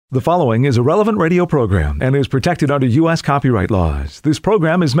The following is a Relevant Radio program and is protected under U.S. copyright laws. This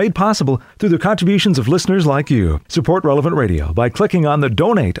program is made possible through the contributions of listeners like you. Support Relevant Radio by clicking on the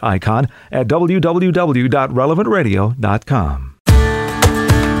donate icon at www.relevantradio.com.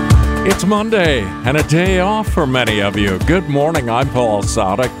 It's Monday and a day off for many of you. Good morning, I'm Paul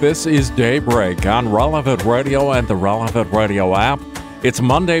Sadek. This is Daybreak on Relevant Radio and the Relevant Radio app. It's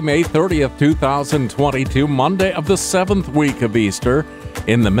Monday, May 30th, 2022, Monday of the 7th week of Easter.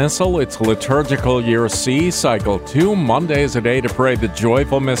 In the Missal, it's Liturgical Year C, Cycle 2. Monday is a day to pray the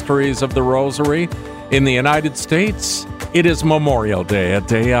joyful mysteries of the Rosary. In the United States, it is Memorial Day, a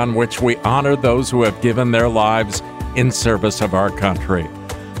day on which we honor those who have given their lives in service of our country.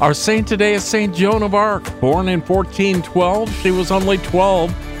 Our saint today is Saint Joan of Arc. Born in 1412, she was only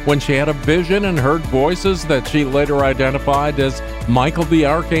 12 when she had a vision and heard voices that she later identified as Michael the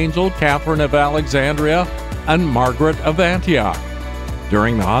Archangel, Catherine of Alexandria, and Margaret of Antioch.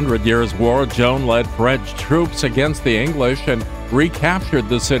 During the 100 Years' War, Joan led French troops against the English and recaptured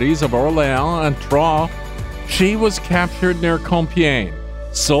the cities of Orléans and Troyes. She was captured near Compiègne,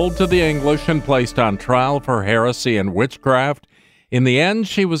 sold to the English, and placed on trial for heresy and witchcraft. In the end,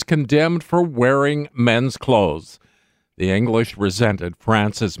 she was condemned for wearing men's clothes. The English resented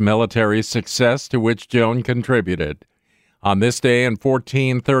France's military success, to which Joan contributed. On this day in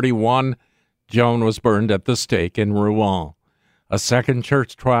 1431, Joan was burned at the stake in Rouen. A second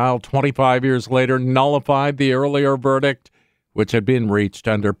church trial 25 years later nullified the earlier verdict, which had been reached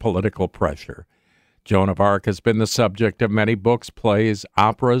under political pressure. Joan of Arc has been the subject of many books, plays,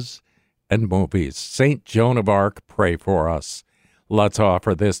 operas, and movies. Saint Joan of Arc, pray for us. Let's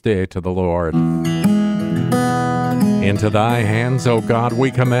offer this day to the Lord. Into thy hands, O God,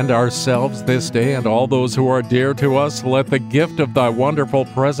 we commend ourselves this day and all those who are dear to us. Let the gift of thy wonderful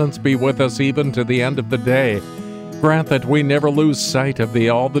presence be with us even to the end of the day. Grant that we never lose sight of thee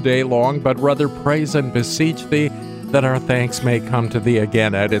all the day long, but rather praise and beseech thee, that our thanks may come to thee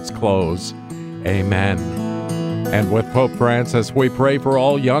again at its close. Amen. And with Pope Francis, we pray for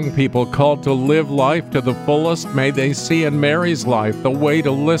all young people called to live life to the fullest. May they see in Mary's life the way to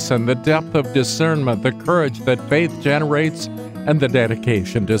listen, the depth of discernment, the courage that faith generates, and the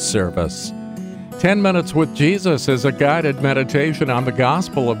dedication to service. 10 Minutes with Jesus is a guided meditation on the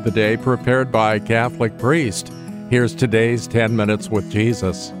gospel of the day prepared by a Catholic priest. Here's today's 10 Minutes with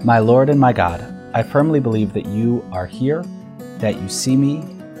Jesus. My Lord and my God, I firmly believe that you are here, that you see me,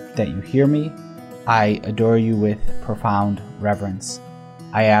 that you hear me. I adore you with profound reverence.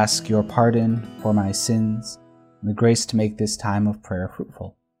 I ask your pardon for my sins and the grace to make this time of prayer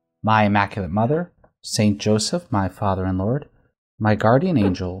fruitful. My Immaculate Mother, Saint Joseph, my Father and Lord, my guardian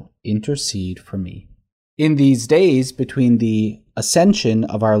angel, intercede for me. In these days between the Ascension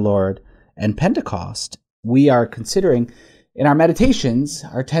of our Lord and Pentecost, we are considering in our meditations,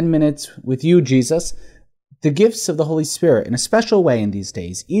 our 10 minutes with you, Jesus, the gifts of the Holy Spirit in a special way in these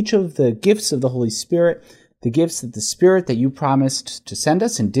days. Each of the gifts of the Holy Spirit, the gifts of the Spirit that you promised to send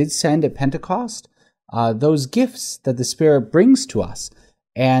us and did send at Pentecost, those gifts that the Spirit brings to us,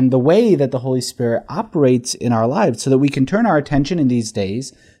 and the way that the Holy Spirit operates in our lives so that we can turn our attention in these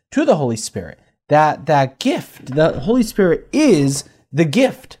days to the Holy Spirit. That gift, the Holy Spirit is the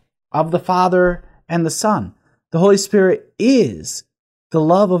gift of the Father and the Son. The Holy Spirit is the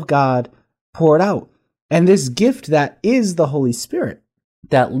love of God poured out. And this gift that is the Holy Spirit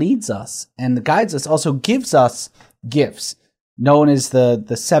that leads us and guides us also gives us gifts, known as the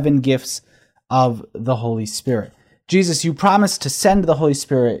 7 gifts of the Holy Spirit. Jesus, you promised to send the Holy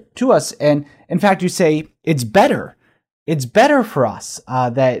Spirit to us. And in fact, you say it's better. It's better for us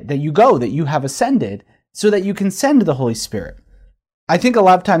that you go, that you have ascended, so that you can send the Holy Spirit. I think a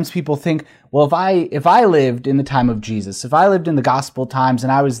lot of times people think, well, if I lived in the time of Jesus, if I lived in the gospel times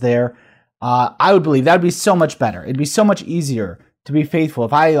and I was there, I would believe that would be so much better. It'd be so much easier to be faithful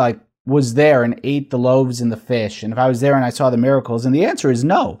if I was there and ate the loaves and the fish, and if I was there and I saw the miracles. And the answer is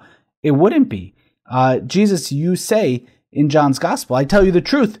no, it wouldn't be. Jesus, you say in John's gospel, I tell you the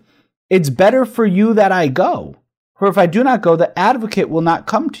truth, it's better for you that I go. For if I do not go, the advocate will not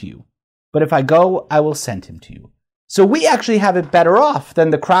come to you. But if I go, I will send him to you. So we actually have it better off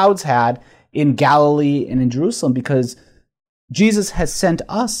than the crowds had in Galilee and in Jerusalem, because Jesus has sent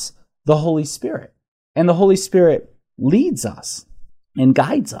us the Holy Spirit. And the Holy Spirit leads us and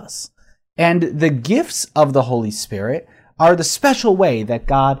guides us. And the gifts of the Holy Spirit are the special way that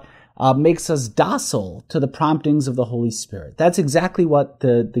God makes us docile to the promptings of the Holy Spirit. That's exactly what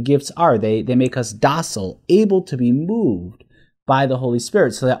the gifts are. They make us docile, able to be moved by the Holy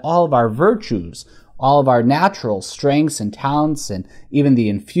Spirit, so that all of our virtues, all of our natural strengths and talents, and even the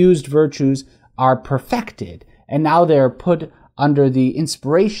infused virtues are perfected. And now they're put under the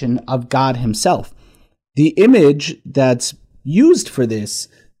inspiration of God himself. The image that's used for this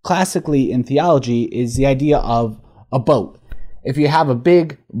classically in theology is the idea of a boat. If you have a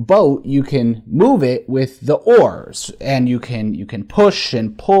big boat, you can move it with the oars, and you can push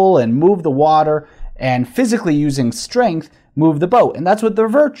and pull and move the water, and physically using strength move the boat. And that's what the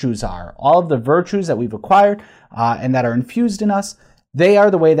virtues are. All of the virtues that we've acquired and that are infused in us, they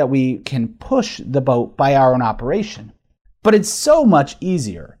are the way that we can push the boat by our own operation. But it's so much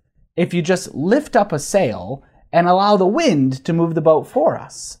easier if you just lift up a sail and allow the wind to move the boat for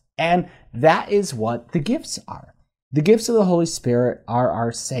us. And that is what the gifts are. The gifts of the Holy Spirit are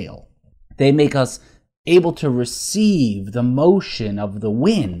our sail. They make us able to receive the motion of the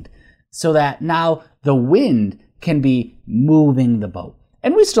wind so that now the wind can be moving the boat.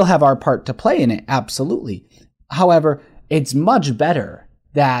 And we still have our part to play in it, absolutely. However, it's much better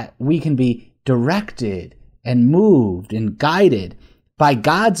that we can be directed and moved and guided by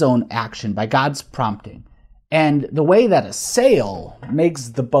God's own action, by God's prompting. And the way that a sail makes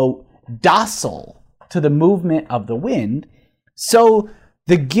the boat docile to the movement of the wind, so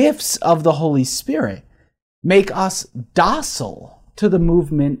the gifts of the Holy Spirit make us docile to the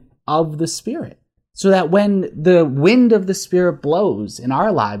movement of the Spirit. So that when the wind of the Spirit blows in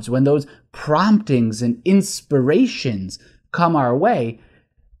our lives, when those promptings and inspirations come our way,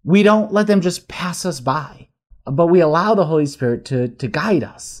 we don't let them just pass us by, but we allow the Holy Spirit to guide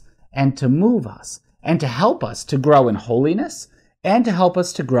us and to move us and to help us to grow in holiness and to help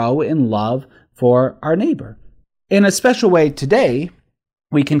us to grow in love for our neighbor. In a special way today,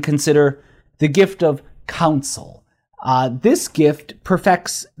 we can consider the gift of counsel. This gift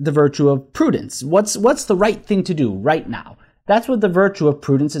perfects the virtue of prudence. What's the right thing to do right now? That's what the virtue of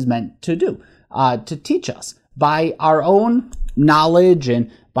prudence is meant to do, to teach us by our own knowledge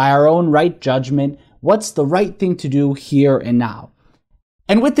and by our own right judgment, what's the right thing to do here and now.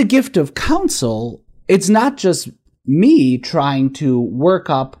 And with the gift of counsel, it's not just me trying to work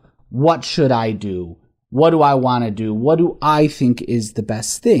up what should I do? What do I want to do? What do I think is the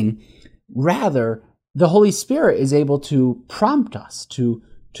best thing? Rather, the Holy Spirit is able to prompt us, to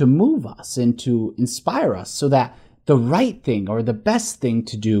move us, and to inspire us so that the right thing or the best thing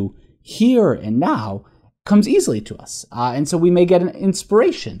to do here and now comes easily to us. And so we may get an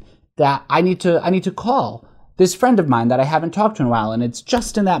inspiration that I need to call this friend of mine that I haven't talked to in a while, and it's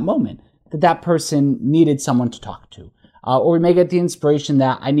just in that moment that person needed someone to talk to. Or we may get the inspiration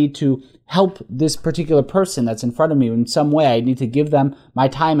that I need to help this particular person that's in front of me in some way. I need to give them my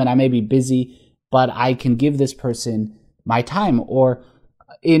time, and I may be busy, but I can give this person my time. Or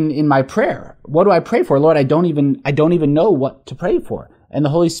in my prayer, what do I pray for? Lord, I don't even know what to pray for. And the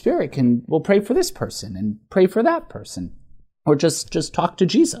Holy Spirit will pray for this person and pray for that person. Or just talk to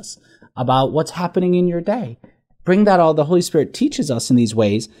Jesus about what's happening in your day. Bring that all. The Holy Spirit teaches us in these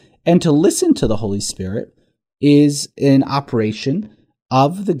ways, and to listen to the Holy Spirit is an operation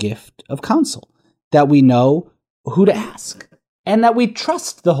of the gift of counsel, that we know who to ask, and that we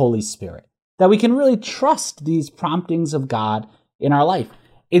trust the Holy Spirit, that we can really trust these promptings of God in our life.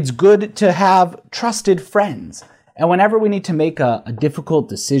 It's good to have trusted friends, and whenever we need to make a difficult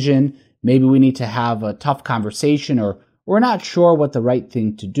decision, maybe we need to have a tough conversation, or we're not sure what the right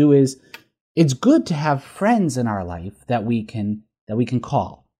thing to do is, it's good to have friends in our life that we can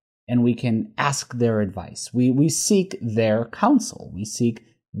call. And we can ask their advice. We seek their counsel. We seek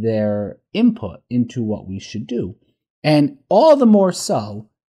their input into what we should do. And all the more so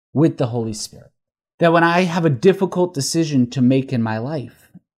with the Holy Spirit. That when I have a difficult decision to make in my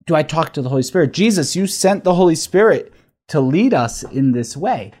life, do I talk to the Holy Spirit? Jesus, you sent the Holy Spirit to lead us in this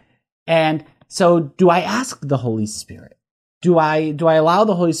way. And so do I ask the Holy Spirit? Do I allow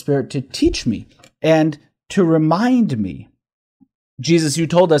the Holy Spirit to teach me and to remind me? Jesus, you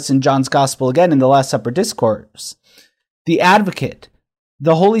told us in John's Gospel again in the Last Supper Discourse, the Advocate,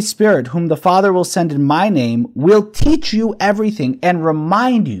 the Holy Spirit, whom the Father will send in my name, will teach you everything and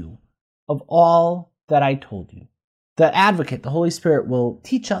remind you of all that I told you. The Advocate, the Holy Spirit, will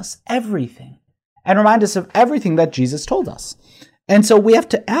teach us everything and remind us of everything that Jesus told us. And so we have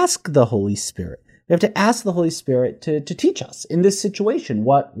to ask the Holy Spirit. We have to ask the Holy Spirit to teach us in this situation.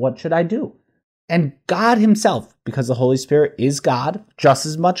 What should I do? And God himself, because the Holy Spirit is God, just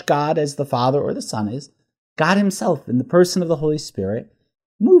as much God as the Father or the Son is, God himself in the person of the Holy Spirit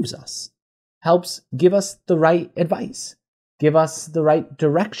moves us, helps give us the right advice, give us the right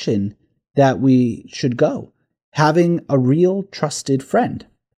direction that we should go, having a real trusted friend.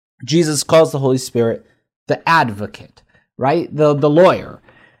 Jesus calls the Holy Spirit the Advocate, right? The lawyer.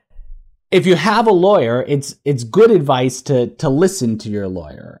 if you have a lawyer, it's good advice to listen to your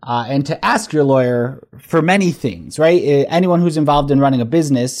lawyer and to ask your lawyer for many things, right? Anyone who's involved in running a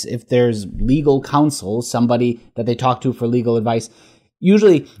business, if there's legal counsel, somebody that they talk to for legal advice,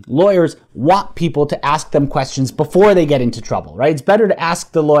 usually lawyers want people to ask them questions before they get into trouble, right? It's better to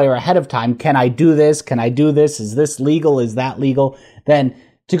ask the lawyer ahead of time, can I do this? Can I do this? Is this legal? Is that legal? Than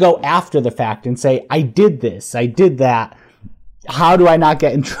to go after the fact and say, I did this, I did that. How do I not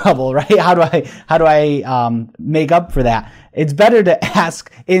get in trouble, right? How do I make up for that? It's better to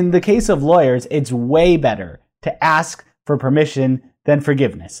ask. In the case of lawyers, it's way better to ask for permission than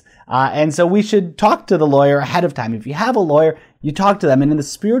forgiveness. And so we should talk to the lawyer ahead of time. If you have a lawyer, you talk to them. And in the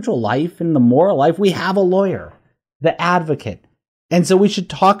spiritual life, in the moral life, we have a lawyer, the advocate. And so we should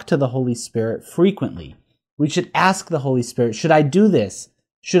talk to the Holy Spirit frequently. We should ask the Holy Spirit, should I do this?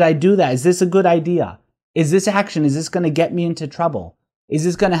 Should I do that? Is this a good idea? Is this action, is this going to get me into trouble? Is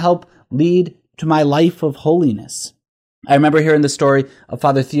this going to help lead to my life of holiness? I remember hearing the story of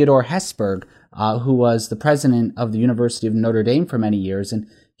Father Theodore Hesburgh, who was the president of the University of Notre Dame for many years, and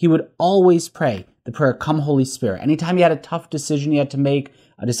he would always pray the prayer, Come Holy Spirit. Anytime he had a tough decision he had to make,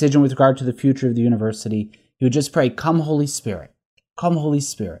 a decision with regard to the future of the university, he would just pray, Come Holy Spirit, come Holy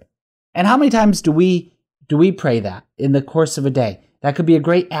Spirit. And how many times do we pray that in the course of a day? That could be a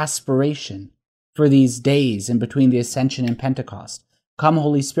great aspiration for these days in between the Ascension and Pentecost. Come,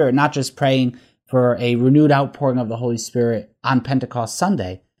 Holy Spirit, not just praying for a renewed outpouring of the Holy Spirit on Pentecost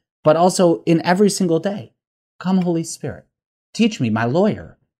Sunday, but also in every single day. Come, Holy Spirit. Teach me, my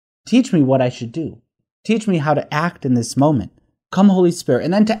lawyer. Teach me what I should do. Teach me how to act in this moment. Come, Holy Spirit.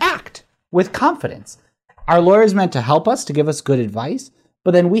 And then to act with confidence. Our lawyer is meant to help us, to give us good advice,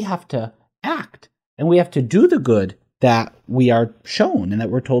 but then we have to act. And we have to do the good that we are shown and that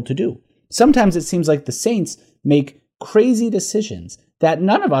we're told to do. Sometimes it seems like the saints make crazy decisions that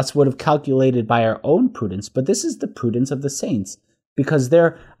none of us would have calculated by our own prudence, but this is the prudence of the saints because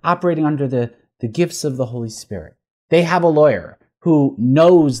they're operating under the gifts of the Holy Spirit. They have a lawyer who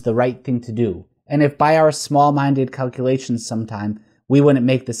knows the right thing to do. And if by our small-minded calculations sometime we wouldn't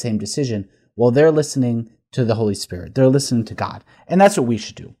make the same decision, well, they're listening to the Holy Spirit. They're listening to God. And that's what we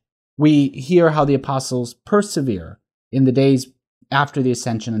should do. We hear how the apostles persevere in the days after the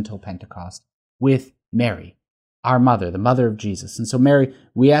Ascension until Pentecost with Mary, our mother, the mother of Jesus. And so, Mary,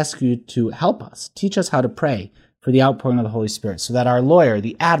 we ask you to help us, teach us how to pray for the outpouring of the Holy Spirit so that our lawyer,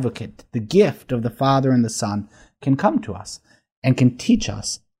 the advocate, the gift of the Father and the Son can come to us and can teach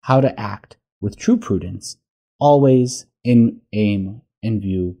us how to act with true prudence, always in aim and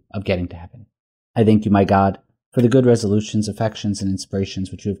view of getting to heaven. I thank you, my God, for the good resolutions, affections, and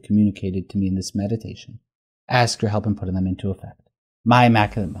inspirations which you have communicated to me in this meditation. I ask your help in putting them into effect. My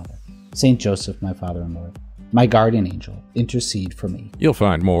Immaculate Mother, Saint Joseph, my Father and Lord, my guardian angel, intercede for me. You'll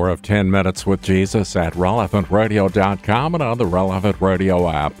find more of 10 Minutes with Jesus at relevantradio.com and on the Relevant Radio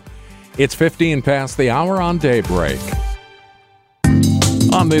app. It's 15 past the hour on Daybreak.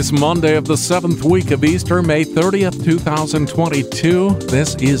 On this Monday of the 7th week of Easter, May 30th, 2022,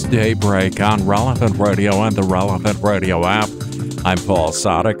 this is Daybreak on Relevant Radio and the Relevant Radio app. I'm Paul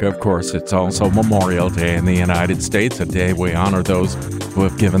Sadek. Of course, it's also Memorial Day in the United States, a day we honor those who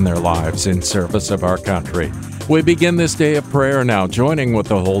have given their lives in service of our country. We begin this day of prayer now, joining with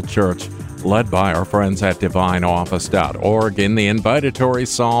the whole church, led by our friends at divineoffice.org in the invitatory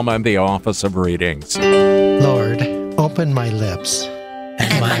psalm and the office of readings. Lord, open my lips,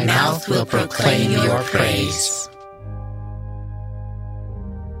 and my mouth will proclaim your praise.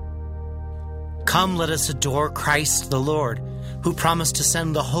 Come, let us adore Christ the Lord, who promised to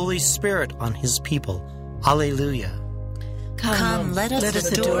send the Holy Spirit on his people. Alleluia. Come, let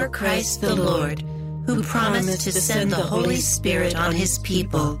us adore Christ the Lord, who promised to send the Holy Spirit on his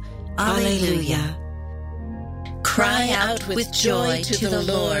people. Alleluia. Cry out with joy to the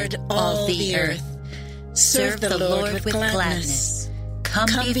Lord, all the earth. Serve the Lord with gladness.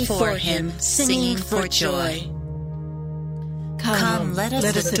 Come before him, singing for joy. Come, let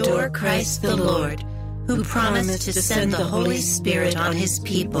us adore Christ the Lord, who promised to send the Holy Spirit on his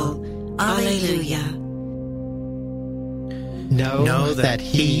people. Alleluia. Know that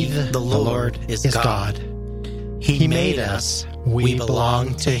he, the Lord, is God. He made us. We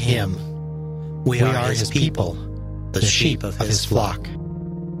belong to him. We are his people, the sheep of his flock.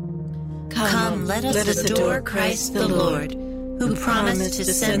 Come, let us adore Christ the Lord, who promised to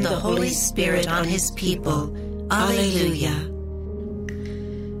send the Holy Spirit on his people. Alleluia.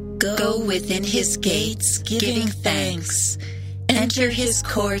 Go within his gates, giving thanks. Enter his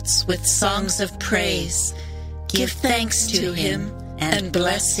courts with songs of praise. Give thanks to him and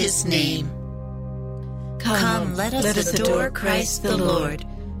bless his name. Come, let us adore Christ the Lord,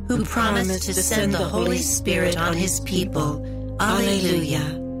 who promised to send the Holy Spirit on his people. Alleluia.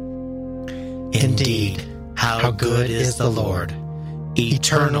 Indeed, how good is the Lord!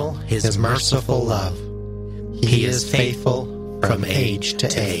 Eternal his merciful love. He is faithful from age to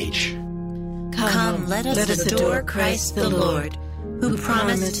age. Come, let us adore Christ the Lord, who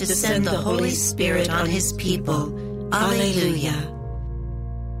promised to send the Holy Spirit on his people. Alleluia.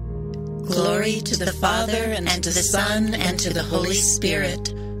 Glory to the Father, and to the Son, and to the Holy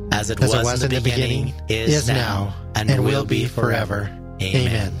Spirit. As it was in the beginning, is now, and will be forever.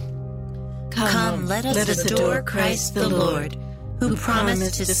 Amen. Come, let us adore Christ the Lord, who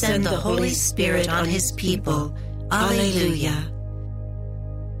promised to send the Holy Spirit on his people. Alleluia.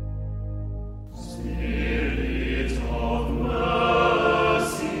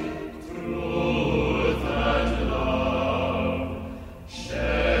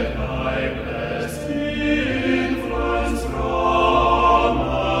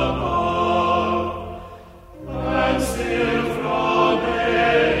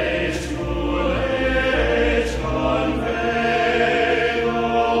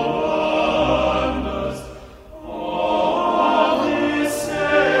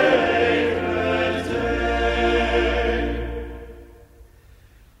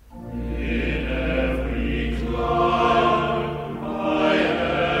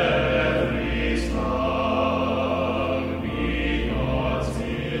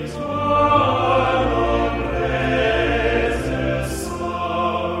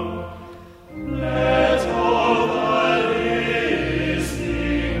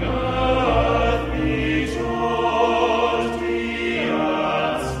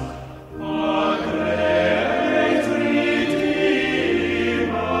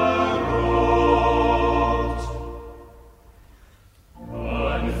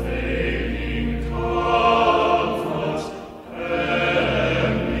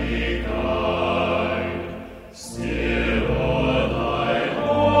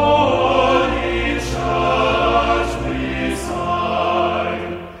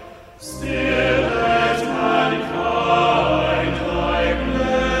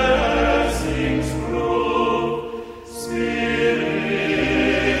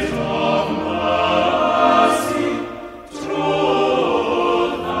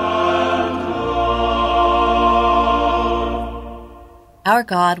 Our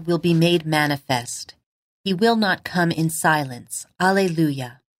God will be made manifest. He will not come in silence.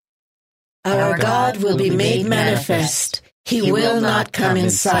 Alleluia. Our God will be made manifest. He will not come in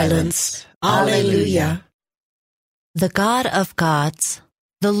silence. Alleluia. The God of gods,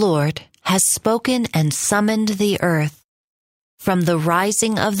 the Lord, has spoken and summoned the earth. From the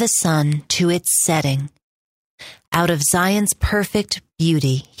rising of the sun to its setting, out of Zion's perfect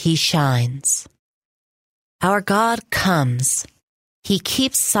beauty he shines. Our God comes. He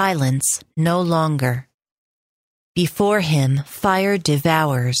keeps silence no longer. Before him fire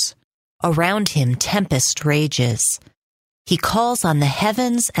devours. Around him tempest rages. He calls on the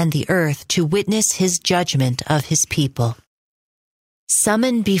heavens and the earth to witness his judgment of his people.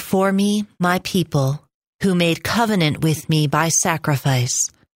 Summon before me my people, who made covenant with me by sacrifice.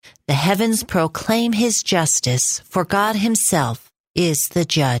 The heavens proclaim his justice, for God himself is the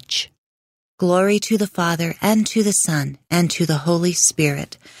judge. Glory to the Father, and to the Son, and to the Holy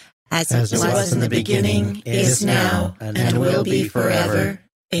Spirit, as it was in the beginning, is now, and will be forever.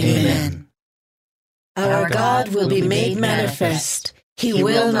 Amen. Our God will be made manifest. He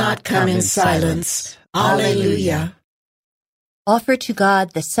will not come in silence. Alleluia. Offer to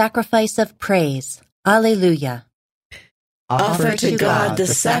God the sacrifice of praise. Alleluia. Offer to God the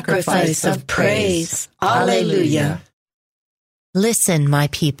sacrifice of praise. Alleluia. Listen, my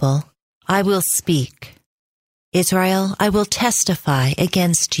people. I will speak. Israel, I will testify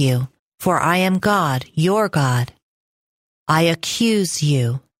against you, for I am God, your God. I accuse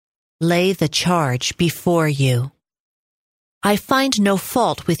you, lay the charge before you. I find no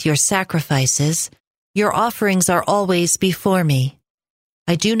fault with your sacrifices. Your offerings are always before me.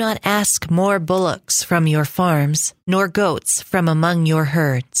 I do not ask more bullocks from your farms, nor goats from among your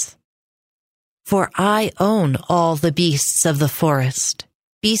herds. For I own all the beasts of the forest,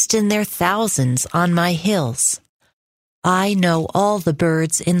 feast in their thousands on my hills. I know all the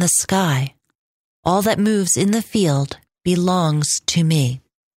birds in the sky. All that moves in the field belongs to me.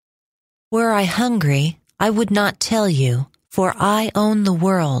 Were I hungry, I would not tell you, for I own the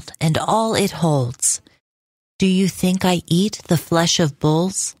world and all it holds. Do you think I eat the flesh of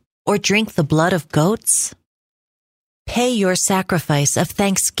bulls, or drink the blood of goats? Pay your sacrifice of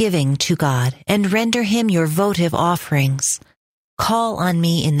thanksgiving to God, and render him your votive offerings. Call on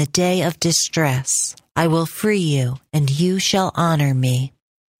me in the day of distress. I will free you, and you shall honor me.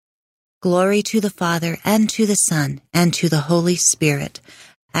 Glory to the Father, and to the Son, and to the Holy Spirit,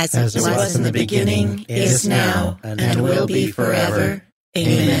 as it was in the beginning, is now, and will be forever.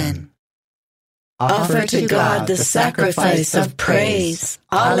 Amen. Offer to God the sacrifice of praise.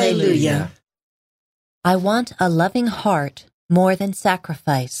 Alleluia. I want a loving heart more than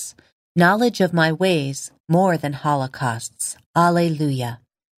sacrifice, knowledge of my ways more than holocausts. Alleluia.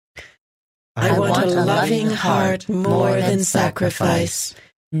 I want a loving heart more than sacrifice,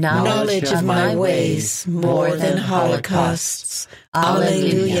 knowledge of my ways more than holocausts.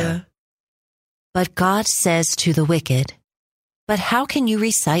 Alleluia. But God says to the wicked, "But how can you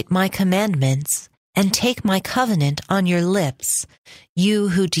recite my commandments and take my covenant on your lips, you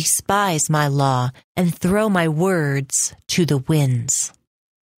who despise my law and throw my words to the winds?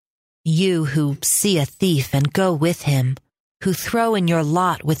 You who see a thief and go with him, who throw in your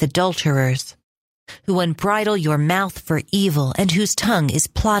lot with adulterers, who unbridle your mouth for evil and whose tongue is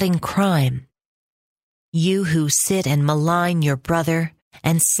plotting crime. You who sit and malign your brother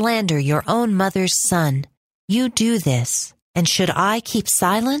and slander your own mother's son, you do this, and should I keep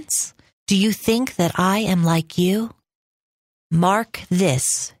silence? Do you think that I am like you? Mark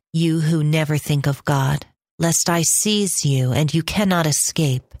this, you who never think of God, lest I seize you and you cannot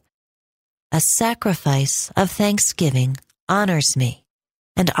escape. A sacrifice of thanksgiving honors me,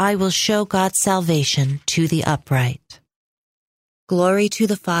 and I will show God's salvation to the upright. Glory to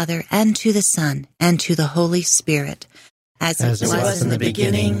the Father, and to the Son, and to the Holy Spirit, as it was in the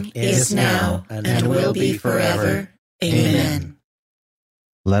beginning, is now, and will be forever. Amen.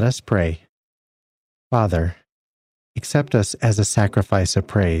 Let us pray. Father, accept us as a sacrifice of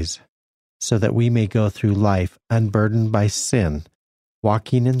praise, so that we may go through life unburdened by sin,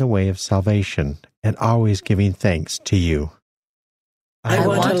 walking in the way of salvation, and always giving thanks to you. I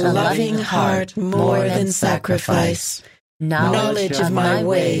want a loving heart more than sacrifice, knowledge of my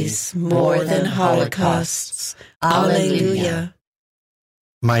ways more than holocausts. Alleluia.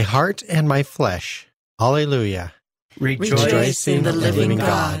 My heart and my flesh, alleluia. Rejoice in the living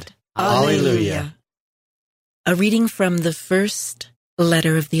God. Alleluia. A reading from the first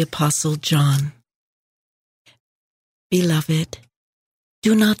letter of the Apostle John. Beloved,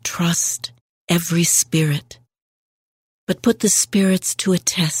 do not trust every spirit, but put the spirits to a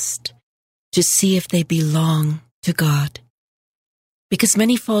test to see if they belong to God. Because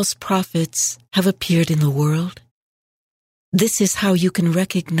many false prophets have appeared in the world. This is how you can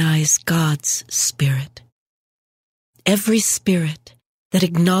recognize God's Spirit. Every spirit that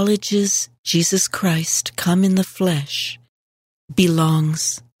acknowledges Jesus Christ come in the flesh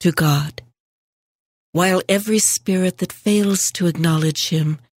belongs to God, while every spirit that fails to acknowledge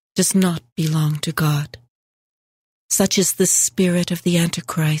him does not belong to God. Such is the spirit of the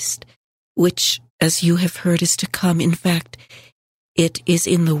Antichrist, which, as you have heard, is to come. In fact, it is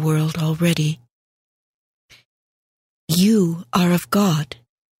in the world already. You are of God,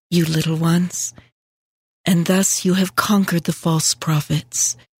 you little ones, and thus you have conquered the false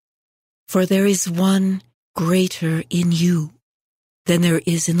prophets. For there is one greater in you than there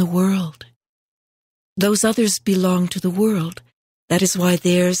is in the world. Those others belong to the world. That is why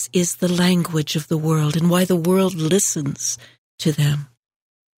theirs is the language of the world and why the world listens to them.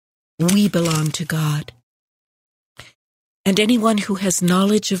 We belong to God. And anyone who has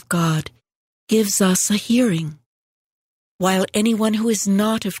knowledge of God gives us a hearing, while anyone who is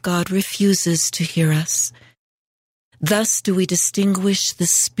not of God refuses to hear us. Thus do we distinguish the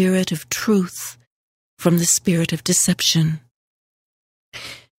spirit of truth from the spirit of deception.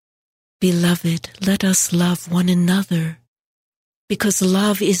 Beloved, let us love one another, because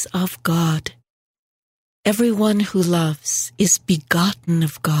love is of God. Everyone who loves is begotten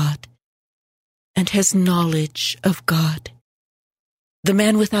of God and has knowledge of God. The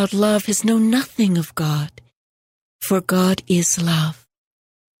man without love has known nothing of God, for God is love.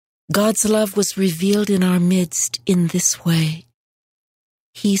 God's love was revealed in our midst in this way.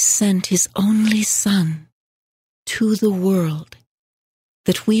 He sent his only Son to the world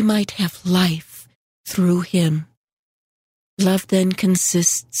that we might have life through him. Love then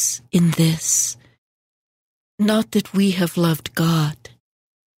consists in this, not that we have loved God,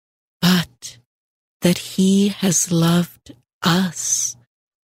 but that he has loved us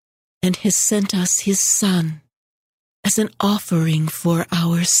and has sent us his Son as an offering for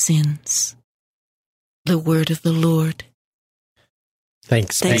our sins. The word of the Lord.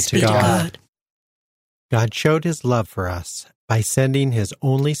 Thanks be to God. God showed his love for us by sending his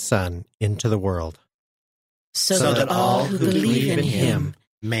only Son into the world, so that all who believe in him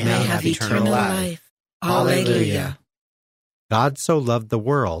may have eternal life. Alleluia. God so loved the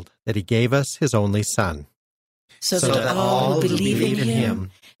world that he gave us his only Son, so that all who believe in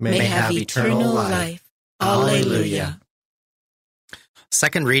him may have eternal life. Alleluia.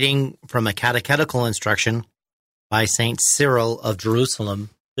 Second reading from a catechetical instruction by St. Cyril of Jerusalem,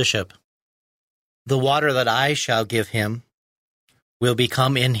 Bishop. The water that I shall give him will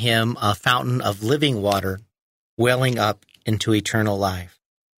become in him a fountain of living water, welling up into eternal life.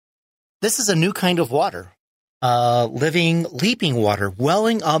 This is a new kind of water, living, leaping water,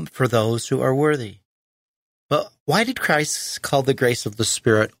 welling up for those who are worthy. But why did Christ call the grace of the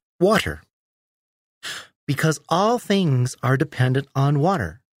Spirit water? Because all things are dependent on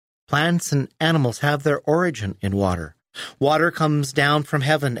water. Plants and animals have their origin in water. Water comes down from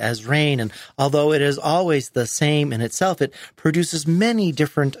heaven as rain, and although it is always the same in itself, it produces many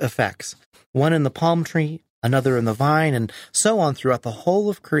different effects. One in the palm tree, another in the vine, and so on throughout the whole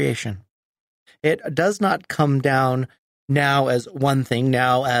of creation. It does not come down now as one thing,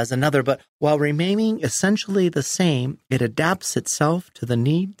 now as another, but while remaining essentially the same, it adapts itself to the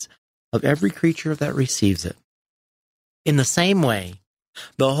needs of every creature that receives it. In the same way,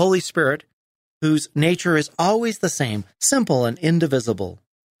 the Holy Spirit, whose nature is always the same, simple and indivisible,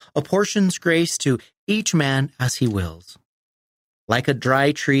 apportions grace to each man as he wills. Like a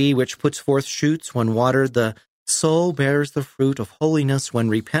dry tree which puts forth shoots when watered, the soul bears the fruit of holiness when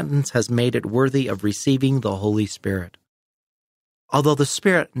repentance has made it worthy of receiving the Holy Spirit. Although the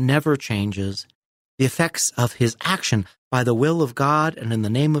Spirit never changes, the effects of his action by the will of God and in the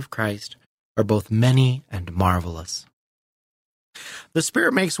name of Christ are both many and marvelous. The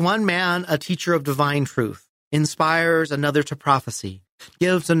Spirit makes one man a teacher of divine truth, inspires another to prophecy,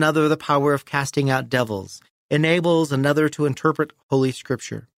 gives another the power of casting out devils, enables another to interpret Holy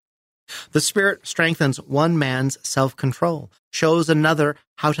Scripture. The Spirit strengthens one man's self-control, shows another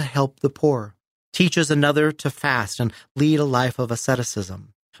how to help the poor, teaches another to fast and lead a life of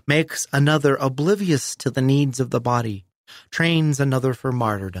asceticism, makes another oblivious to the needs of the body, trains another for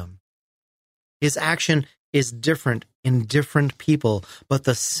martyrdom. His action is different in different people, but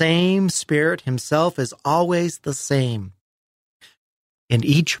the same Spirit himself is always the same. In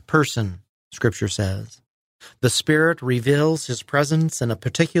each person, Scripture says, the Spirit reveals his presence in a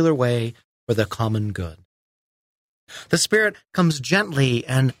particular way for the common good. The Spirit comes gently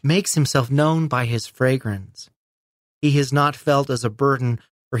and makes himself known by his fragrance. He is not felt as a burden,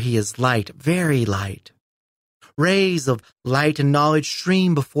 for he is light, very light. Rays of light and knowledge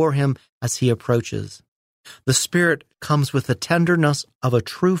stream before him as he approaches. The Spirit comes with the tenderness of a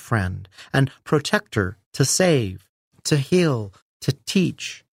true friend and protector to save, to heal, to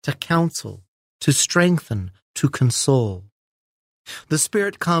teach, to counsel, to strengthen, to console. The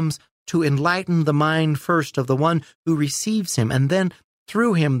Spirit comes to enlighten the mind first of the one who receives him, and then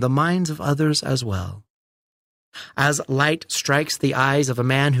through him the minds of others as well. As light strikes the eyes of a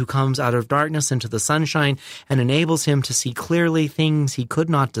man who comes out of darkness into the sunshine and enables him to see clearly things he could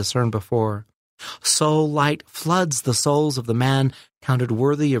not discern before, so light floods the souls of the man counted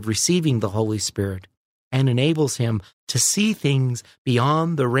worthy of receiving the Holy Spirit and enables him to see things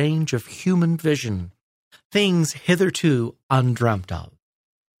beyond the range of human vision, things hitherto undreamt of.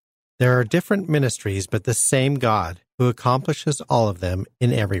 There are different ministries, but the same God who accomplishes all of them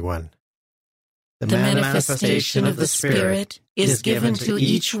in everyone. The manifestation of the Spirit is given to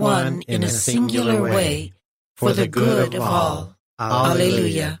each one in a singular way for the good of all.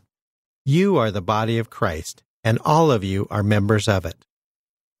 Alleluia. You are the body of Christ, and all of you are members of it.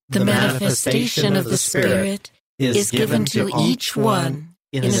 The manifestation of the Spirit is given to each one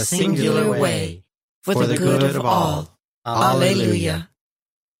in a singular way for the good of all. Alleluia.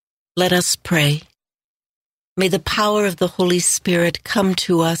 Let us pray. May the power of the Holy Spirit come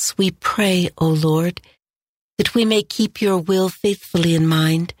to us, we pray, O Lord, that we may keep your will faithfully in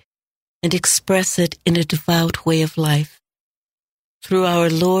mind and express it in a devout way of life. Through our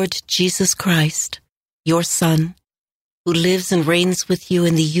Lord Jesus Christ, your Son, who lives and reigns with you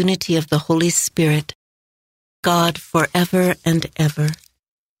in the unity of the Holy Spirit, God forever and ever.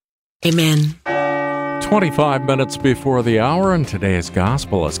 Amen. 25 minutes before the hour, and today's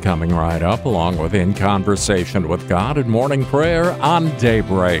gospel is coming right up, along with In Conversation with God and Morning Prayer on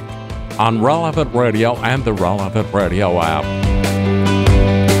Daybreak, on Relevant Radio and the Relevant Radio app.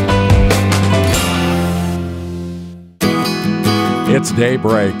 It's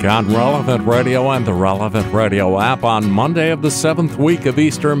Daybreak on Relevant Radio and the Relevant Radio app on Monday of the 7th week of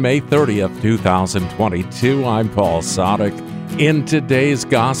Easter, May 30th, 2022. I'm Paul Sadek. In today's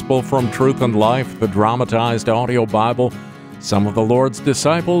Gospel from Truth and Life, the dramatized audio Bible, some of the Lord's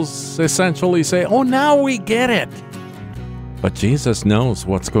disciples essentially say, "Oh, now we get it." But Jesus knows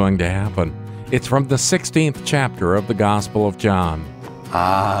what's going to happen. It's from the 16th chapter of the Gospel of John.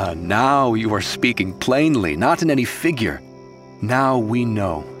 Ah, now you are speaking plainly, not in any figure. Now we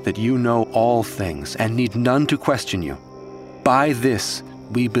know that you know all things and need none to question you. By this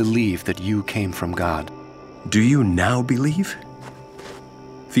we believe that you came from God. Do you now believe?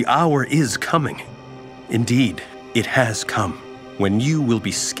 The hour is coming. Indeed, it has come, when you will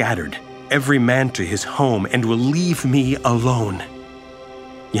be scattered, every man to his home, and will leave me alone.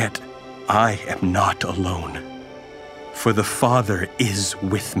 Yet I am not alone, for the Father is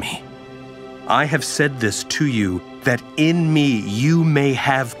with me. I have said this to you, that in me you may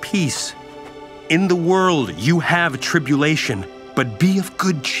have peace. In the world you have tribulation, but be of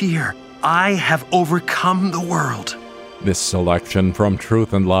good cheer. I have overcome the world. This selection from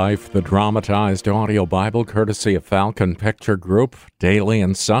Truth and Life, the dramatized audio Bible courtesy of Falcon Picture Group, daily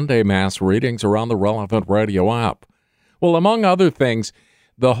and Sunday Mass readings around the Relevant Radio app. Well, among other things,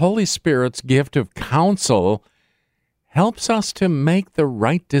 the Holy Spirit's gift of counsel helps us to make the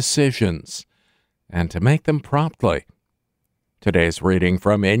right decisions and to make them promptly. Today's reading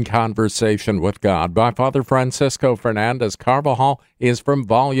from In Conversation with God by Father Francisco Fernandez Carvajal is from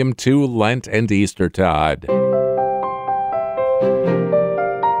Volume 2, Lent and Eastertide.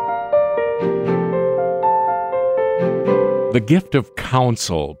 The gift of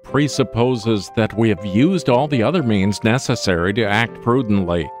counsel presupposes that we have used all the other means necessary to act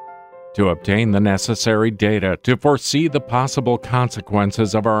prudently, to obtain the necessary data, to foresee the possible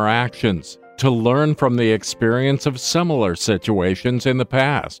consequences of our actions, to learn from the experience of similar situations in the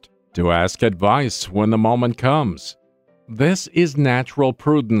past, to ask advice when the moment comes. This is natural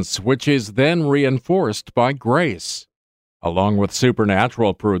prudence, which is then reinforced by grace. Along with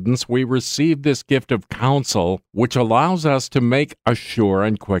supernatural prudence, we receive this gift of counsel, which allows us to make a sure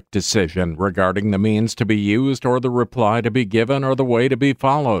and quick decision regarding the means to be used or the reply to be given or the way to be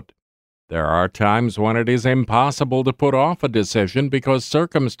followed. There are times when it is impossible to put off a decision because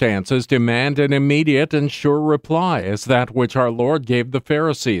circumstances demand an immediate and sure reply, as that which our Lord gave the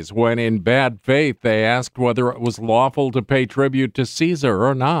Pharisees when in bad faith they asked whether it was lawful to pay tribute to Caesar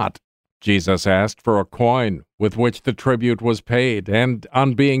or not. Jesus asked for a coin with which the tribute was paid, and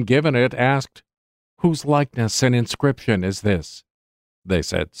on being given it, asked, "Whose likeness and inscription is this?" They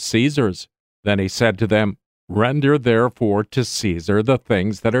said, "Caesar's." Then he said to them, "Render therefore to Caesar the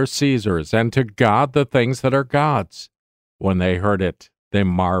things that are Caesar's, and to God the things that are God's." When they heard it, they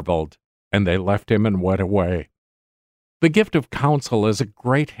marveled, and they left him and went away. The gift of counsel is a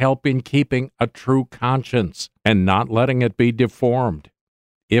great help in keeping a true conscience and not letting it be deformed.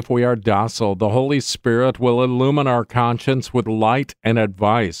 If we are docile, the Holy Spirit will illumine our conscience with light and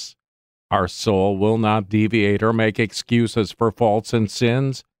advice. Our soul will not deviate or make excuses for faults and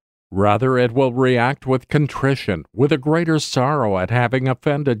sins. Rather, it will react with contrition, with a greater sorrow at having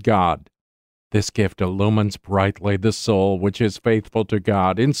offended God. This gift illumines brightly the soul which is faithful to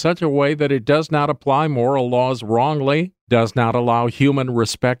God in such a way that it does not apply moral laws wrongly, does not allow human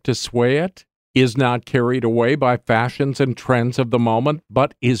respect to sway it, is not carried away by fashions and trends of the moment,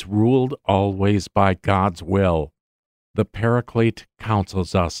 but is ruled always by God's will. The Paraclete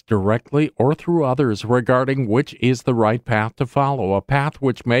counsels us directly or through others regarding which is the right path to follow, a path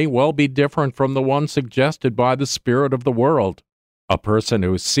which may well be different from the one suggested by the spirit of the world. A person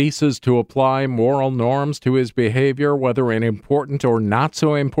who ceases to apply moral norms to his behavior, whether in important or not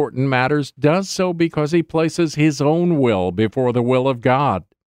so important matters, does so because he places his own will before the will of God.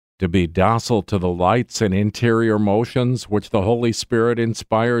 To be docile to the lights and interior motions which the Holy Spirit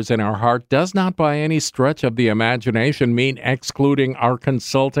inspires in our heart does not by any stretch of the imagination mean excluding our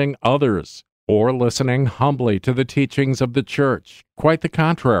consulting others or listening humbly to the teachings of the Church. Quite the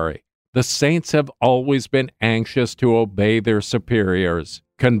contrary. The saints have always been anxious to obey their superiors,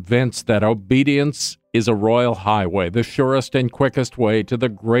 convinced that obedience is a royal highway, the surest and quickest way to the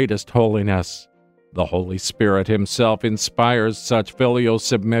greatest holiness. The Holy Spirit himself inspires such filial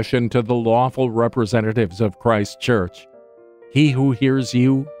submission to the lawful representatives of Christ's Church. He who hears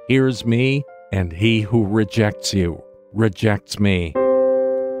you hears me, and he who rejects you rejects me.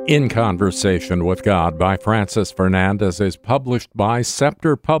 In Conversation with God by Francis Fernandez is published by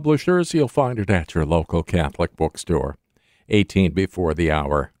Scepter Publishers. You'll find it at your local Catholic bookstore. 18 before the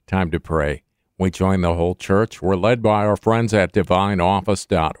hour. Time to pray. We join the whole church. We're led by our friends at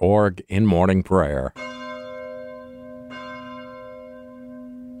divineoffice.org in morning prayer.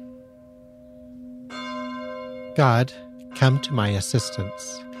 God, come to my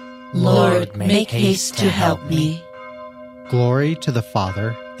assistance. Lord, make haste to help me. Glory to the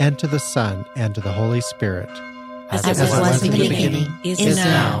Father, and to the Son, and to the Holy Spirit. As it was in the beginning, is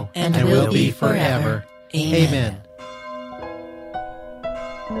now, and will be forever. Amen.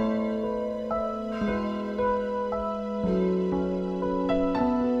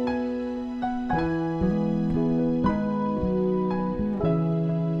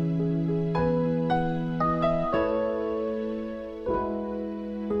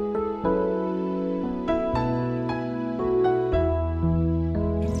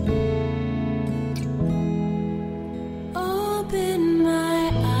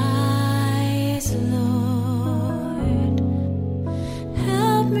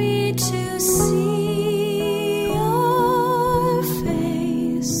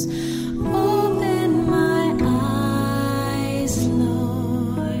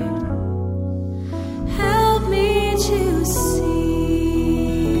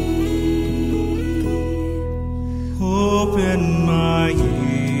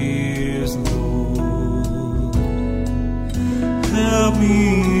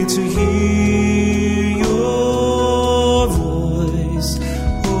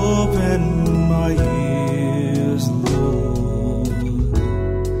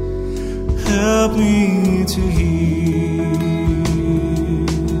 help me to hear.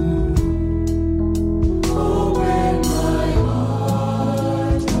 Open my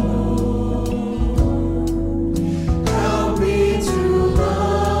heart, Lord. Help me to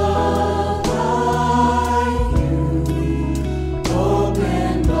love like you.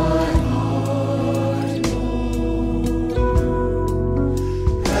 Open my heart, Lord.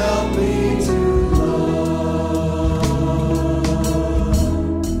 Help me to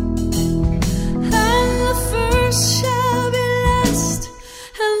shall be last, and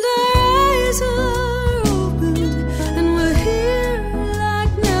our eyes are opened, and we're here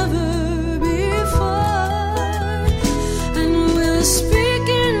like never before. And we'll speak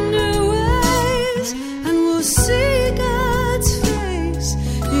in new ways, and we'll see God's face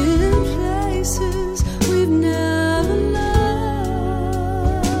in places we've never known.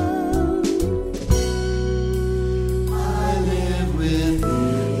 I live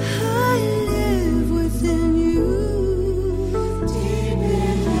with you.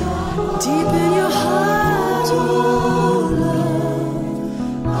 Deep in your heart, oh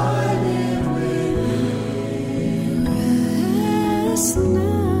love, I live with you. Rest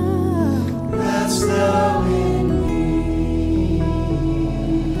now, rest thou in me.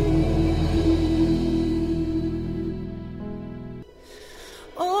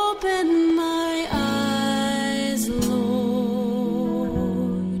 Open my eyes, Lord.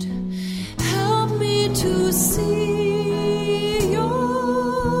 Help me to see.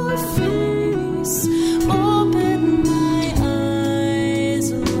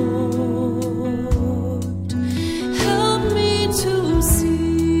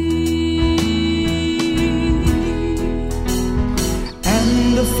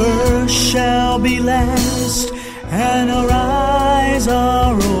 First shall be last, and our eyes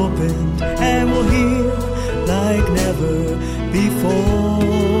are opened, and we'll hear like never before.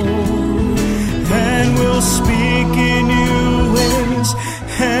 And we'll speak in new ways,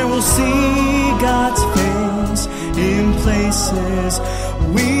 and we'll see God's face in places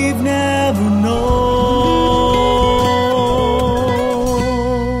we've never known.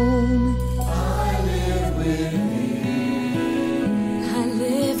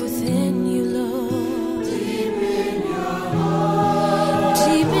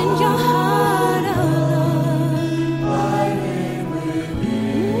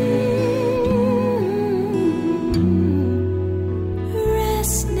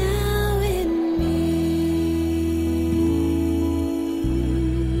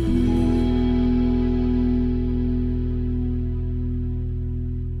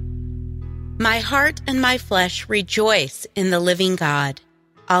 My heart and my flesh rejoice in the living God.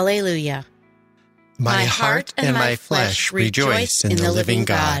 Alleluia. My heart and my flesh rejoice in the living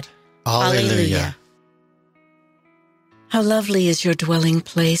God. Alleluia. How lovely is your dwelling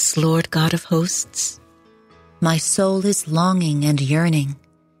place, Lord God of hosts. My soul is longing and yearning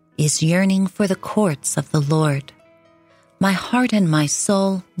for the courts of the Lord. My heart and my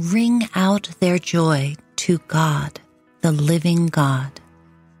soul ring out their joy to God, the living God.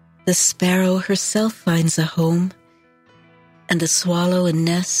 The sparrow herself finds a home, and the swallow a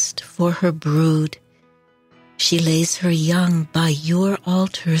nest for her brood. She lays her young by your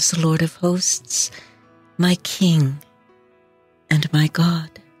altars, Lord of hosts, my King and my God.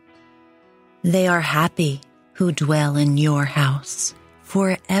 They are happy who dwell in your house,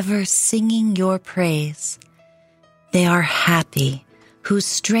 forever singing your praise. They are happy whose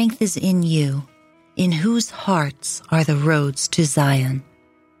strength is in you, in whose hearts are the roads to Zion.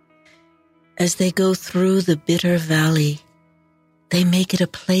 As they go through the bitter valley, they make it a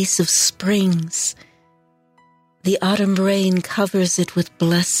place of springs. The autumn rain covers it with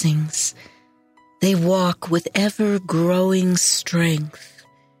blessings. They walk with ever-growing strength.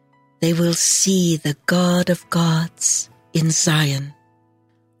 They will see the God of gods in Zion.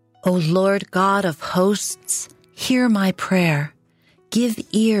 O Lord God of hosts, hear my prayer. Give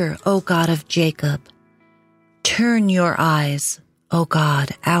ear, O God of Jacob. Turn your eyes, O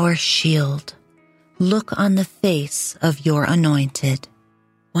God, our shield. Look on the face of your anointed.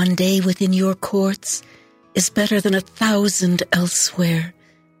 One day within your courts is better than 1,000 elsewhere.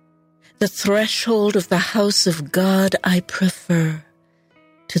 The threshold of the house of God I prefer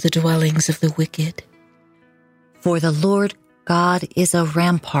to the dwellings of the wicked. For the Lord God is a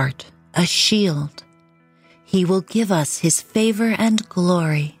rampart, a shield. He will give us his favor and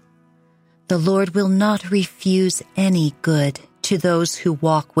glory. The Lord will not refuse any good to those who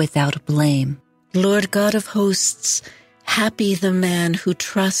walk without blame. Lord God of hosts, happy the man who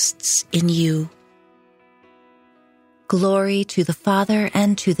trusts in you. Glory to the Father,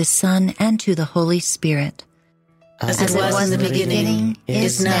 and to the Son, and to the Holy Spirit. As it was in the beginning,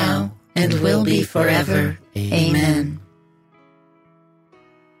 is now, and will be forever. Amen.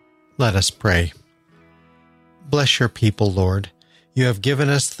 Let us pray. Bless your people, Lord. You have given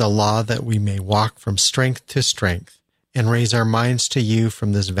us the law that we may walk from strength to strength and raise our minds to you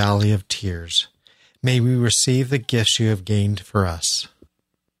from this valley of tears. May we receive the gifts you have gained for us.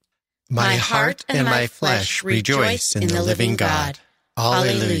 My heart and my flesh rejoice in the living God.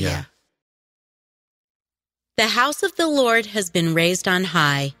 Alleluia. The house of the Lord has been raised on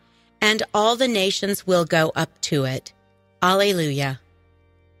high, and all the nations will go up to it. Alleluia.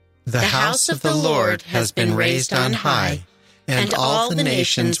 The house of the Lord has been raised on high, and all the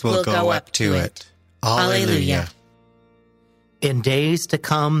nations will go up to it. Alleluia. In days to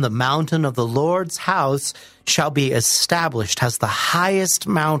come, the mountain of the Lord's house shall be established as the highest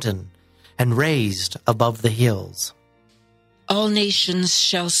mountain and raised above the hills. All nations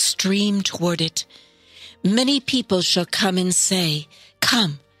shall stream toward it. Many people shall come and say,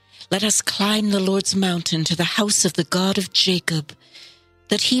 "Come, let us climb the Lord's mountain to the house of the God of Jacob,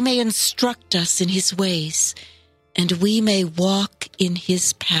 that he may instruct us in his ways, and we may walk in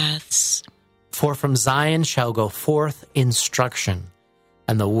his paths." For from Zion shall go forth instruction,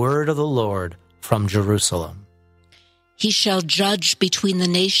 and the word of the Lord from Jerusalem. He shall judge between the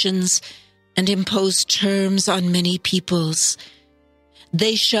nations and impose terms on many peoples.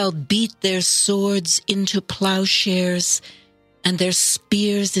 They shall beat their swords into plowshares and their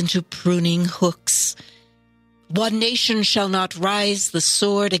spears into pruning hooks. One nation shall not rise the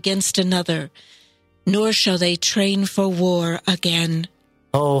sword against another, nor shall they train for war again.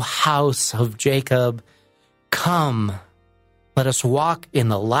 O house of Jacob, come, let us walk in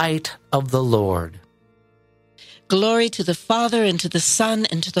the light of the Lord. Glory to the Father, and to the Son,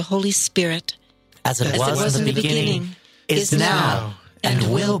 and to the Holy Spirit. As it was in the beginning, is now,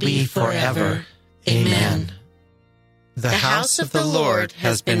 and will be forever. Amen. The house of the Lord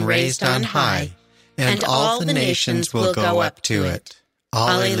has been raised on high, and all the nations will go up to it.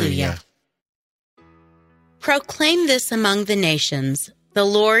 Alleluia. Proclaim this among the nations. The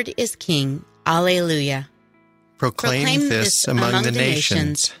Lord is King. Alleluia. Proclaim this among the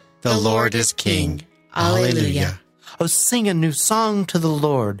nations. The Lord is King. Alleluia. O sing a new song to the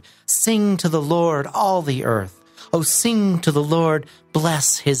Lord. Sing to the Lord, all the earth. O sing to the Lord,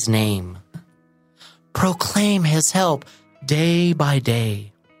 bless his name. Proclaim his help day by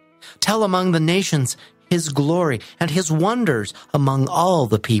day. Tell among the nations his glory and his wonders among all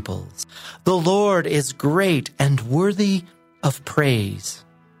the peoples. The Lord is great and worthy of praise,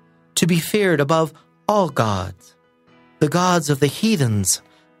 to be feared above all gods. The gods of the heathens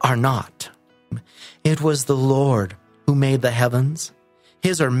are not. It was the Lord who made the heavens.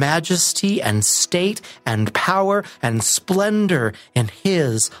 His are majesty and state and power and splendor in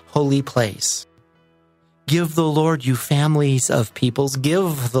his holy place. Give the Lord, you families of peoples,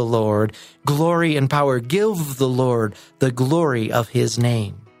 give the Lord glory and power. Give the Lord the glory of his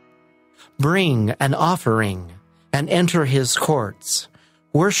name. Bring an offering and enter his courts.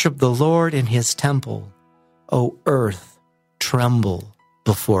 Worship the Lord in his temple. O earth, tremble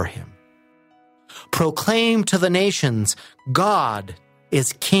before him. Proclaim to the nations, God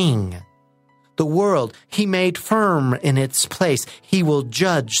is King. The world he made firm in its place. He will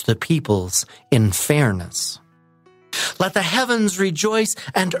judge the peoples in fairness. Let the heavens rejoice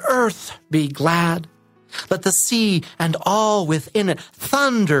and earth be glad. Let the sea and all within it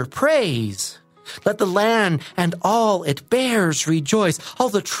thunder praise. Let the land and all it bears rejoice. All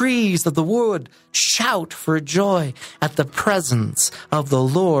the trees of the wood shout for joy at the presence of the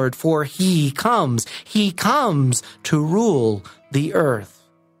Lord, for he comes to rule the earth.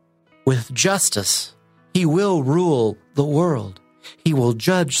 With justice, he will rule the world. He will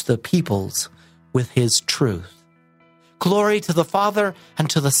judge the peoples with his truth. Glory to the Father, and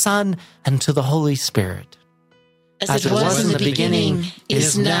to the Son, and to the Holy Spirit. As it was in the beginning,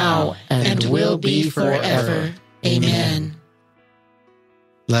 is now, and will be forever. Amen.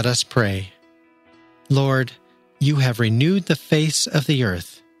 Let us pray. Lord, you have renewed the face of the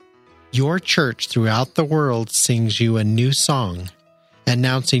earth. Your church throughout the world sings you a new song,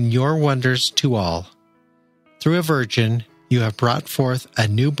 announcing your wonders to all. Through a virgin, you have brought forth a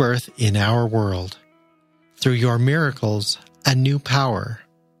new birth in our world. Through your miracles, a new power.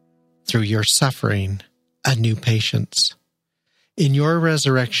 Through your suffering, a new patience. In your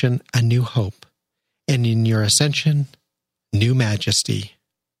resurrection, a new hope. And in your ascension, new majesty.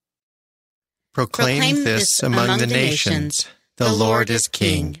 Proclaim this among the nations. The Lord is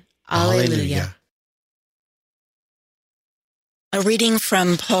King. Alleluia. A reading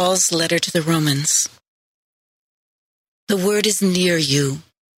from Paul's letter to the Romans. The word is near you,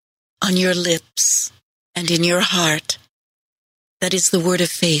 on your lips and in your heart. That is the word of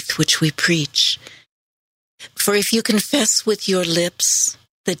faith which we preach. For if you confess with your lips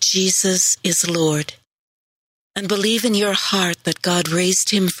that Jesus is Lord, and believe in your heart that God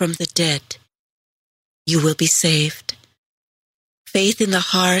raised him from the dead, you will be saved. Faith in the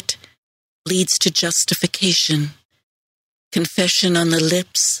heart leads to justification, confession on the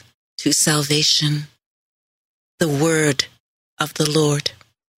lips to salvation. The word of the Lord.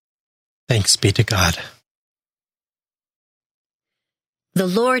 Thanks be to God. The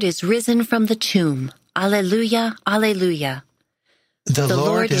Lord is risen from the tomb. Alleluia, alleluia. The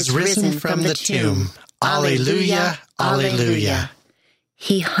Lord is risen from the tomb. Alleluia, alleluia.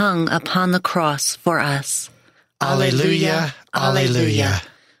 He hung upon the cross for us. Alleluia, alleluia.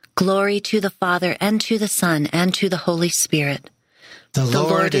 Glory to the Father, and to the Son, and to the Holy Spirit. The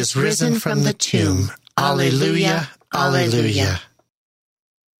Lord is risen from the tomb. Alleluia, alleluia.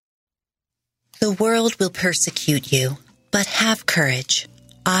 The world will persecute you, but have courage.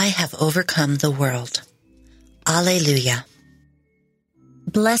 I have overcome the world. Alleluia.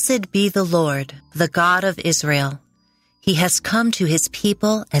 Blessed be the Lord, the God of Israel. He has come to his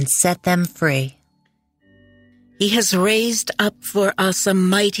people and set them free. He has raised up for us a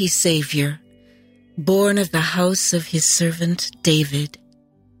mighty Savior, born of the house of his servant David.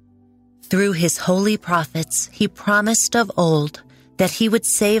 Through his holy prophets, he promised of old that he would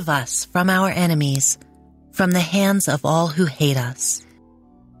save us from our enemies, from the hands of all who hate us.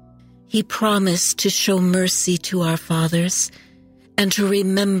 He promised to show mercy to our fathers and to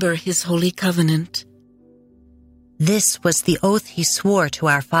remember his holy covenant. This was the oath he swore to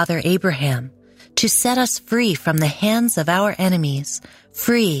our father Abraham, to set us free from the hands of our enemies,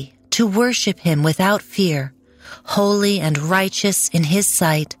 free to worship him without fear, holy and righteous in his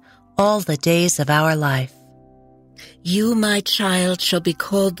sight all the days of our life. You, my child, shall be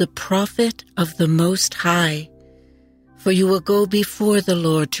called the prophet of the Most High, for you will go before the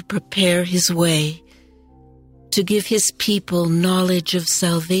Lord to prepare his way, to give his people knowledge of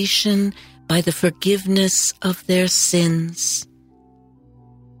salvation by the forgiveness of their sins.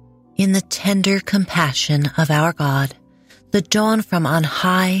 In the tender compassion of our God, the dawn from on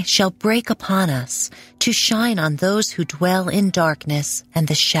high shall break upon us to shine on those who dwell in darkness and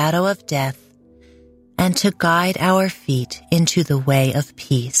the shadow of death, and to guide our feet into the way of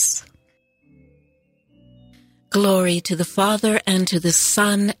peace. Glory to the Father, and to the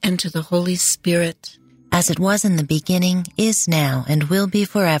Son, and to the Holy Spirit. As it was in the beginning, is now, and will be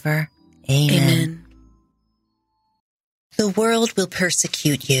forever. Amen. Amen. The world will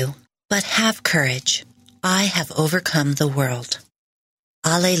persecute you, but have courage. I have overcome the world.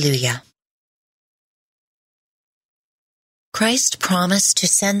 Alleluia. Christ promised to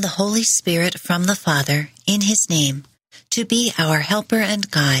send the Holy Spirit from the Father in his name to be our helper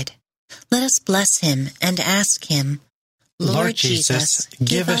and guide. Let us bless him and ask him, Lord Jesus,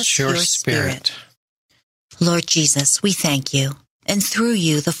 give us your Spirit. Lord Jesus, we thank you, and through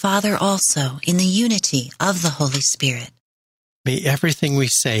you the Father also, in the unity of the Holy Spirit. May everything we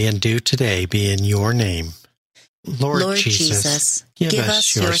say and do today be in your name. Lord Jesus, give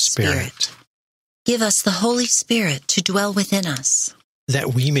us your Spirit. Give us the Holy Spirit to dwell within us,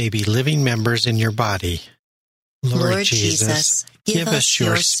 that we may be living members in your body. Lord Jesus, give us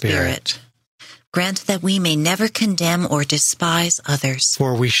your Spirit. Grant that we may never condemn or despise others.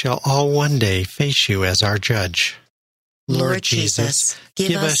 For we shall all one day face you as our judge. Lord Jesus,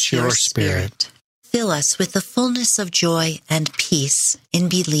 give us your Spirit. Fill us with the fullness of joy and peace in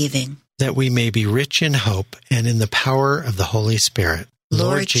believing, that we may be rich in hope and in the power of the Holy Spirit.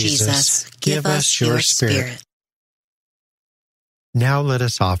 Lord Jesus, give us your Spirit. Now let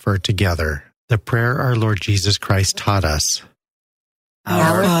us offer together the prayer our Lord Jesus Christ taught us.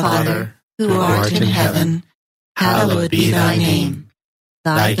 Our Father, who art in heaven, hallowed be thy name.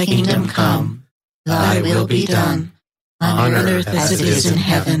 Thy kingdom come, thy will be done, on earth as it is in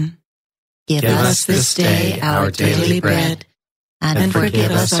heaven. Give us this day our daily bread, and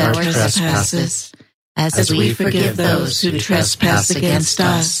forgive us our trespasses, as we forgive those who trespass against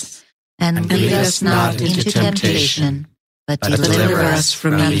us. And lead us not into temptation, but deliver us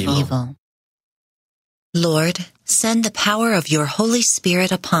from evil. Lord, send the power of your Holy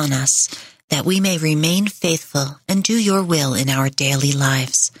Spirit upon us, that we may remain faithful and do your will in our daily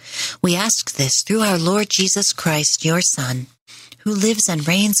lives. We ask this through our Lord Jesus Christ, your Son, who lives and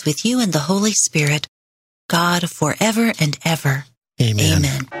reigns with you in the Holy Spirit, God, forever and ever. Amen.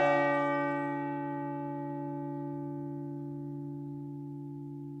 Amen.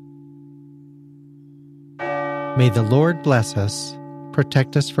 May the Lord bless us,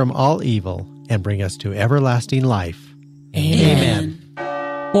 protect us from all evil, and bring us to everlasting life. Amen.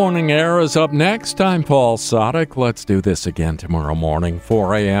 Morning Air is up next. I'm Paul Sadek. Let's do this again tomorrow morning,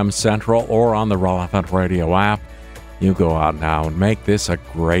 4 a.m. Central, or on the Relevant Radio app. You go out now and make this a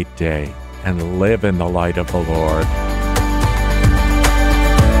great day and live in the light of the Lord.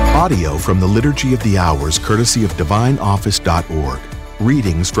 Audio from the Liturgy of the Hours, courtesy of DivineOffice.org.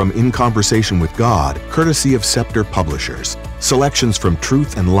 Readings from In Conversation with God, courtesy of Scepter Publishers. Selections from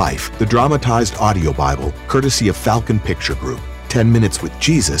Truth and Life, the dramatized audio Bible, courtesy of Falcon Picture Group. 10 Minutes with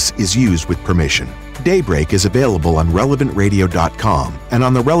Jesus is used with permission. Daybreak is available on RelevantRadio.com and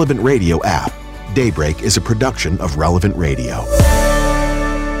on the Relevant Radio app. Daybreak is a production of Relevant Radio.